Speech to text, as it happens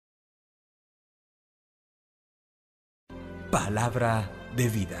Palabra de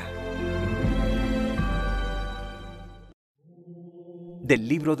vida. Del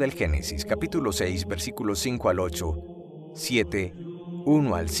libro del Génesis, capítulo 6, versículos 5 al 8, 7,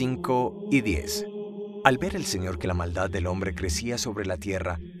 1 al 5 y 10. Al ver el Señor que la maldad del hombre crecía sobre la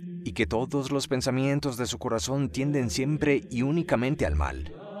tierra, y que todos los pensamientos de su corazón tienden siempre y únicamente al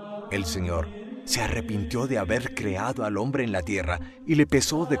mal, el Señor se arrepintió de haber creado al hombre en la tierra y le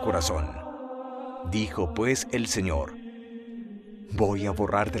pesó de corazón. Dijo pues el Señor: voy a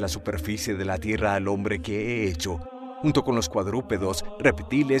borrar de la superficie de la tierra al hombre que he hecho, junto con los cuadrúpedos,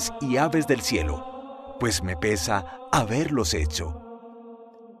 reptiles y aves del cielo, pues me pesa haberlos hecho.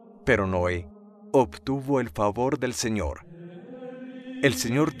 Pero Noé obtuvo el favor del Señor. El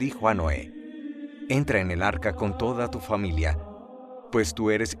Señor dijo a Noé: entra en el arca con toda tu familia, pues tú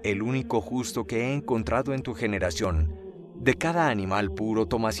eres el único justo que he encontrado en tu generación. De cada animal puro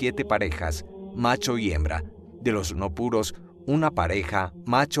toma 7 parejas, macho y hembra. De los no puros, una pareja,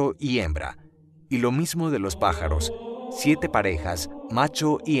 macho y hembra. Y lo mismo de los pájaros, 7 parejas,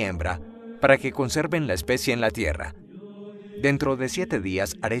 macho y hembra, para que conserven la especie en la tierra. Dentro de 7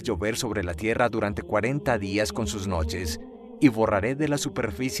 días haré llover sobre la tierra durante 40 días con sus noches, y borraré de la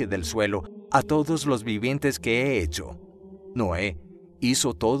superficie del suelo a todos los vivientes que he hecho. Noé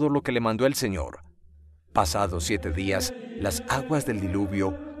hizo todo lo que le mandó el Señor. Pasados 7 días, las aguas del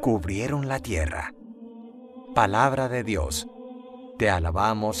diluvio cubrieron la tierra. Palabra de Dios. Te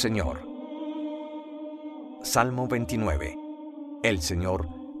alabamos, Señor. Salmo 29. El Señor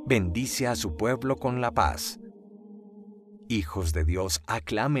bendice a su pueblo con la paz. Hijos de Dios,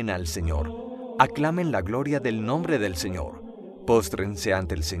 aclamen al Señor. Aclamen la gloria del nombre del Señor. Póstrense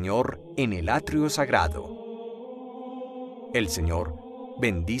ante el Señor en el atrio sagrado. El Señor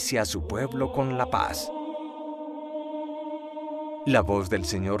bendice a su pueblo con la paz. La voz del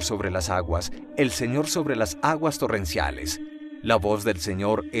Señor sobre las aguas, el Señor sobre las aguas torrenciales. La voz del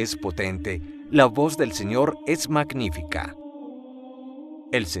Señor es potente, la voz del Señor es magnífica.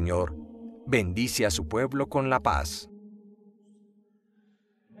 El Señor bendice a su pueblo con la paz.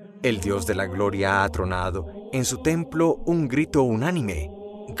 El Dios de la gloria ha tronado, en su templo un grito unánime: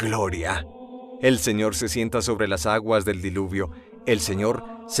 ¡Gloria! El Señor se sienta sobre las aguas del diluvio, el Señor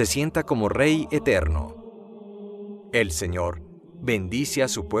se sienta como Rey eterno. El Señor bendice a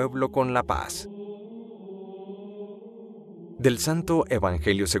su pueblo con la paz. Del Santo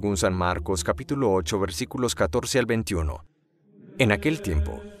Evangelio según San Marcos, capítulo 8, versículos 14 al 21. En aquel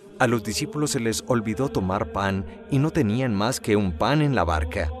tiempo, a los discípulos se les olvidó tomar pan y no tenían más que un pan en la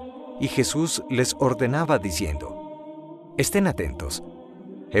barca. Y Jesús les ordenaba diciendo: estén atentos,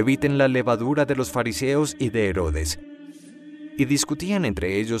 eviten la levadura de los fariseos y de Herodes. Y discutían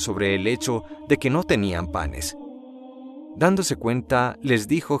entre ellos sobre el hecho de que no tenían panes. Dándose cuenta, les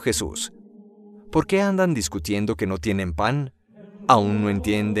dijo Jesús: ¿por qué andan discutiendo que no tienen pan? ¿Aún no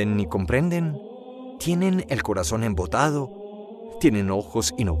entienden ni comprenden? ¿Tienen el corazón embotado? ¿Tienen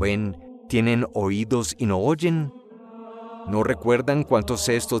ojos y no ven? ¿Tienen oídos y no oyen? ¿No recuerdan cuántos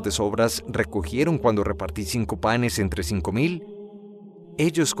cestos de sobras recogieron cuando repartí 5 panes entre 5,000?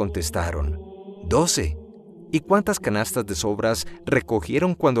 Ellos contestaron: 12. ¿Y cuántas canastas de sobras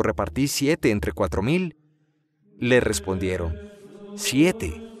recogieron cuando repartí 7 entre 4,000? Le respondieron: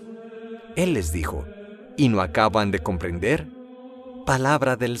 7. Él les dijo: ¿y no acaban de comprender?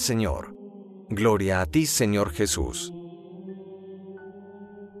 Palabra del Señor. Gloria a ti, Señor Jesús.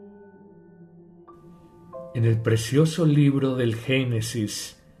 En el precioso libro del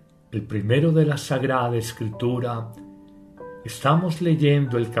Génesis, el primero de la Sagrada Escritura, estamos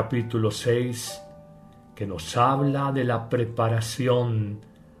leyendo el capítulo 6, que nos habla de la preparación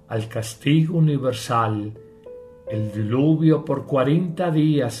al castigo universal, el diluvio por 40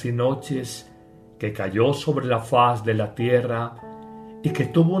 días y noches que cayó sobre la faz de la tierra y que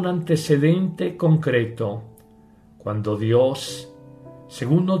tuvo un antecedente concreto, cuando Dios,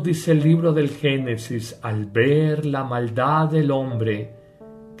 según nos dice el libro del Génesis, al ver la maldad del hombre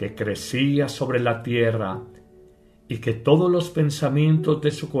que crecía sobre la tierra y que todos los pensamientos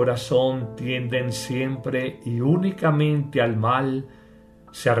de su corazón tienden siempre y únicamente al mal,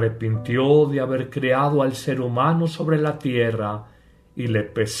 se arrepintió de haber creado al ser humano sobre la tierra y le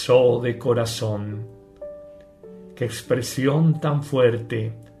pesó de corazón. ¡Qué expresión tan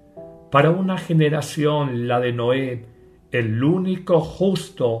fuerte! Para una generación, la de Noé, el único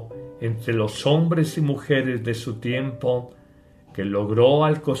justo entre los hombres y mujeres de su tiempo, que logró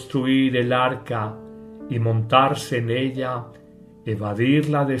al construir el arca y montarse en ella, evadir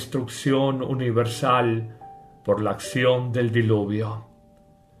la destrucción universal por la acción del diluvio.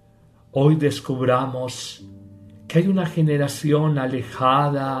 Hoy descubramos que hay una generación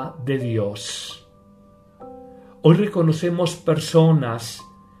alejada de Dios. Hoy reconocemos personas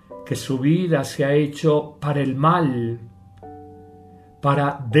que su vida se ha hecho para el mal,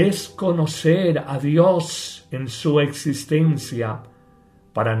 para desconocer a Dios en su existencia,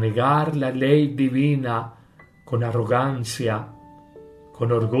 para negar la ley divina con arrogancia,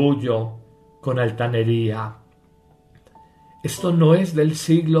 con orgullo, con altanería. Esto no es del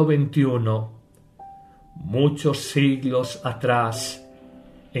siglo XXI. Muchos siglos atrás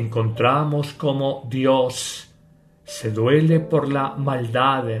encontramos cómo Dios se duele por la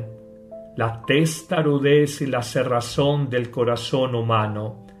maldad, la testarudez y la cerrazón del corazón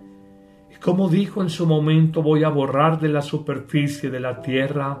humano. Y como dijo en su momento, voy a borrar de la superficie de la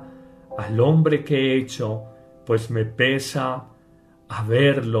tierra al hombre que he hecho, pues me pesa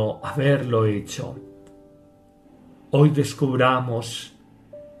haberlo hecho. Hoy descubramos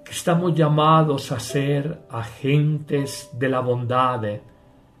que estamos llamados a ser agentes de la bondad,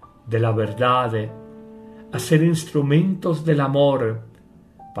 de la verdad, a ser instrumentos del amor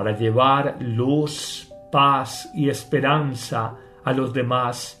para llevar luz, paz y esperanza a los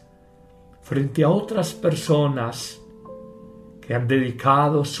demás frente a otras personas que han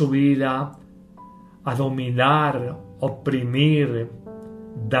dedicado su vida a dominar, oprimir,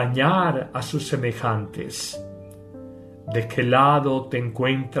 dañar a sus semejantes. ¿De qué lado te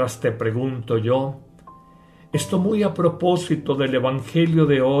encuentras?, te pregunto yo. Esto muy a propósito del Evangelio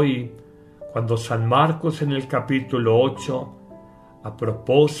de hoy, cuando San Marcos en el capítulo 8, a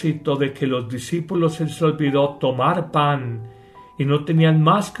propósito de que los discípulos se les olvidó tomar pan y no tenían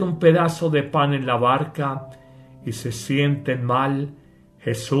más que un pedazo de pan en la barca y se sienten mal,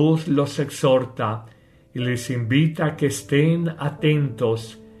 Jesús los exhorta y les invita a que estén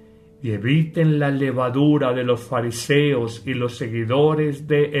atentos y eviten la levadura de los fariseos y los seguidores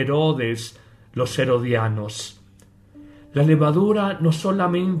de Herodes, los herodianos. La levadura no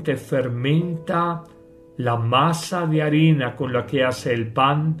solamente fermenta la masa de harina con la que hace el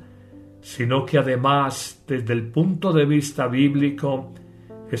pan, sino que además, desde el punto de vista bíblico,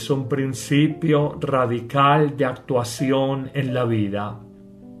 es un principio radical de actuación en la vida.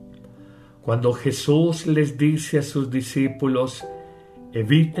 Cuando Jesús les dice a sus discípulos,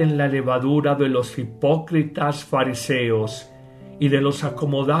 eviten la levadura de los hipócritas fariseos y de los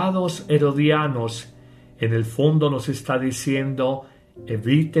acomodados herodianos, en el fondo nos está diciendo,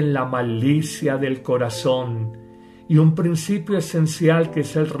 eviten la malicia del corazón y un principio esencial que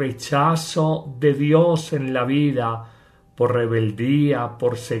es el rechazo de Dios en la vida por rebeldía,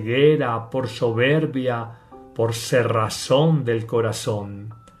 por ceguera, por soberbia, por cerrazón del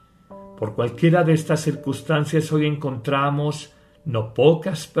corazón. Por cualquiera de estas circunstancias hoy encontramos no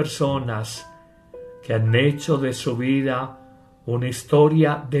pocas personas que han hecho de su vida una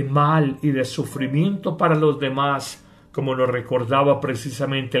historia de mal y de sufrimiento para los demás, como lo recordaba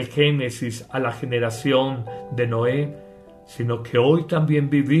precisamente el Génesis a la generación de Noé, sino que hoy también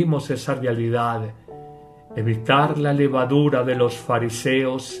vivimos esa realidad. Evitar la levadura de los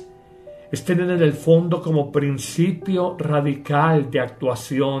fariseos es tener en el fondo como principio radical de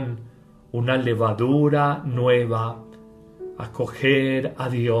actuación una levadura nueva, acoger a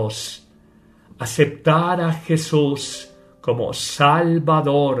Dios, aceptar a Jesús como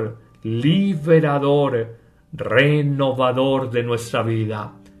Salvador, liberador, renovador de nuestra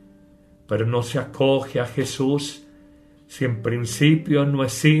vida. Pero no se acoge a Jesús si en principio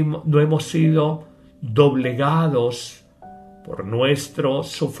no hemos sido doblegados por nuestro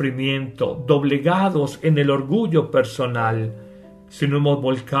sufrimiento, doblegados en el orgullo personal, si no hemos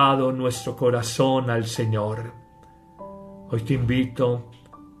volcado nuestro corazón al Señor. Hoy te invito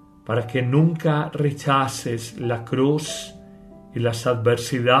para que nunca rechaces la cruz y las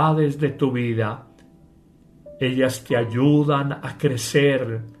adversidades de tu vida. Ellas te ayudan a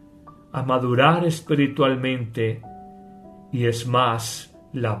crecer, a madurar espiritualmente, y es más,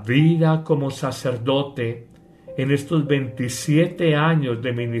 la vida como sacerdote en estos 27 años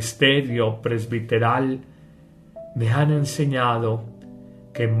de ministerio presbiteral me han enseñado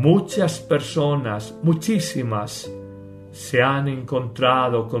que muchas personas, muchísimas, se han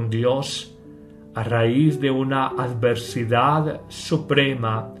encontrado con Dios a raíz de una adversidad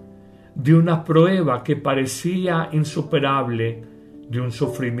suprema, de una prueba que parecía insuperable, de un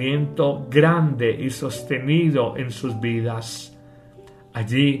sufrimiento grande y sostenido en sus vidas.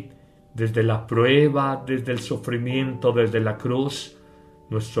 Allí, desde la prueba, desde el sufrimiento, desde la cruz,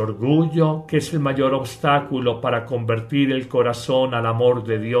 nuestro orgullo, que es el mayor obstáculo para convertir el corazón al amor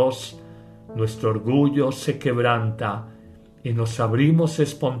de Dios, nuestro orgullo se quebranta y nos abrimos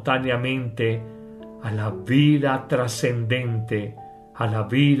espontáneamente a la vida trascendente, a la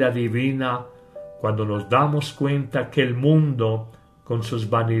vida divina, cuando nos damos cuenta que el mundo, con sus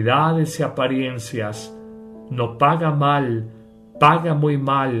vanidades y apariencias, no paga mal, paga muy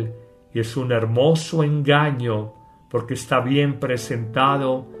mal, y es un hermoso engaño, porque está bien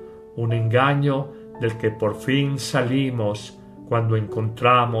presentado, un engaño del que por fin salimos cuando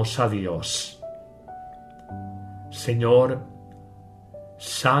encontramos a Dios. Señor,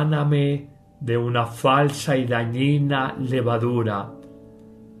 sáname de una falsa y dañina levadura.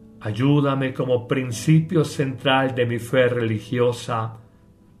 Ayúdame como principio central de mi fe religiosa,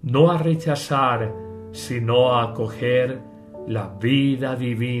 no a rechazar, sino a acoger la vida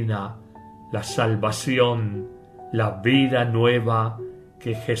divina, la salvación, la vida nueva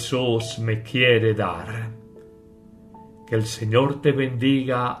que Jesús me quiere dar. Que el Señor te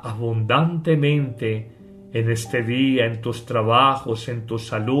bendiga abundantemente en este día, en tus trabajos, en tu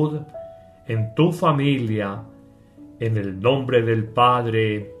salud, en tu familia, en el nombre del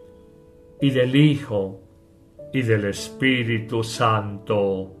Padre, y del Hijo, y del Espíritu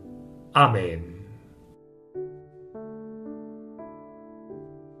Santo. Amén.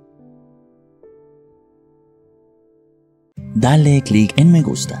 Dale clic en me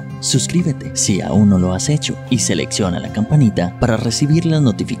gusta, suscríbete si aún no lo has hecho y selecciona la campanita para recibir las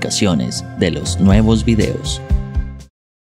notificaciones de los nuevos videos.